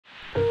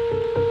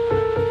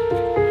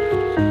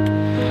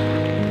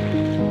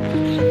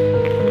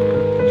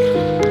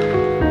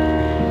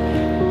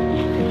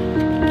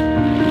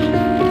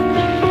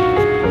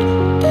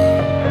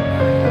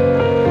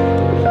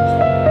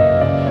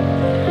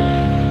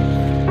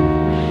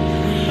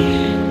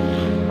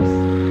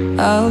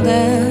I'll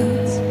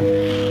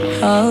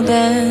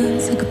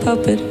dance like a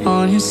puppet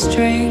on your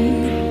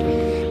string.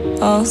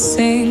 I'll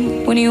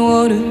sing when you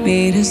order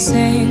me to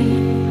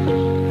sing.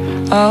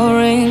 I'll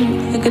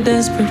ring like a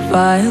desperate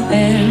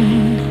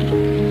violin.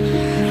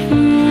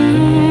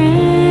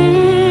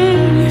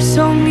 You're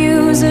so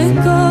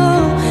musical,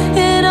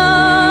 an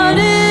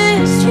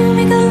artist. You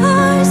make a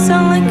lie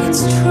sound like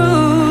it's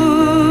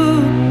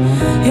true.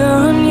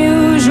 You're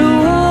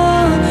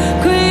unusual,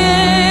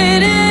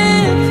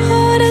 creative,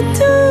 hard to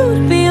do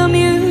to be a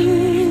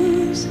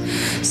muse.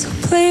 So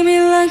play me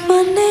like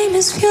my name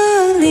is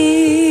Für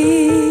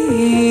Elise.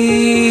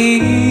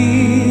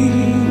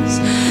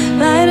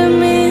 Lie to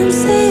me and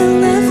say you'll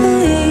never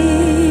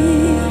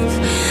leave.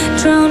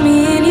 Drown me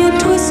in your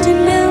twisted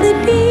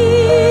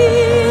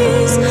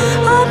melodies.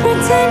 I'll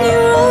pretend you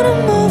wrote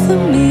them all for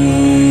me.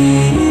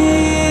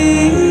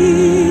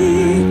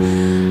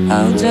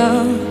 I'll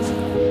jump.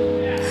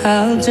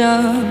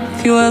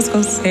 If you ask,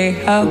 I'll say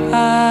how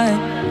high.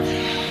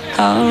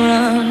 I'll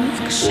run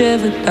like a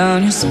shiver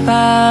down your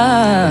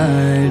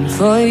spine.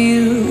 For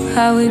you,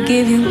 I would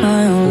give you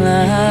my whole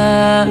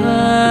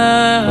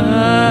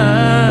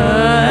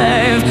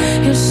life.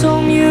 You're so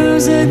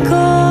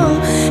musical,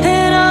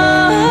 an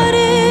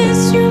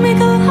artist. You make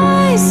a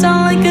lie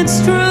sound like it's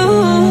true.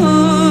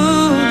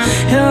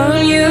 You're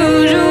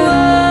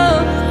unusual,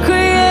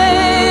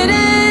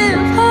 creative,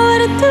 hard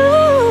to do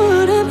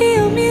to be a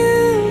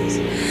muse.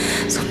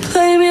 So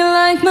play me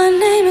like my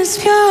name is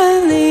Für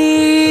Elise.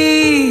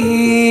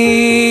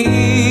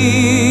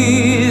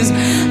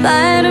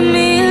 Lie to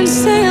me and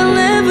say I'll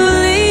never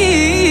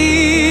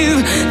leave.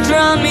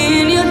 Drown me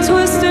in your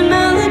twisted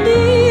melodies.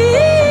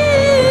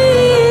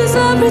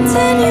 I'll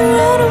pretend you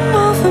wrote them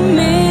all for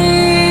me.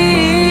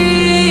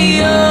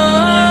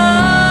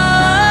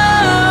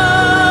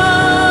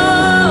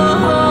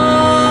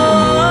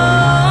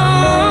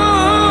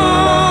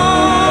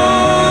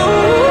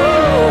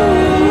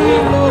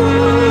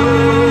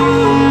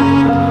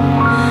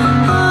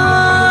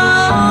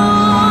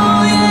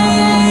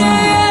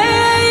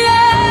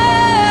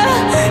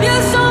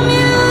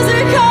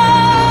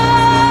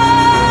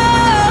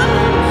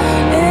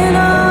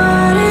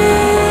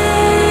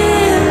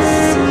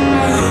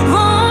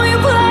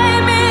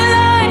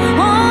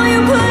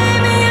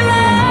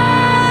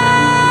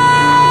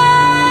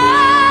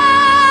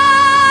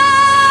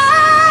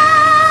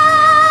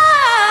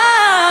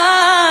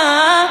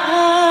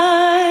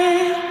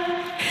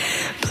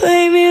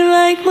 Play me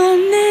like my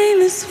name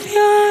is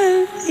Für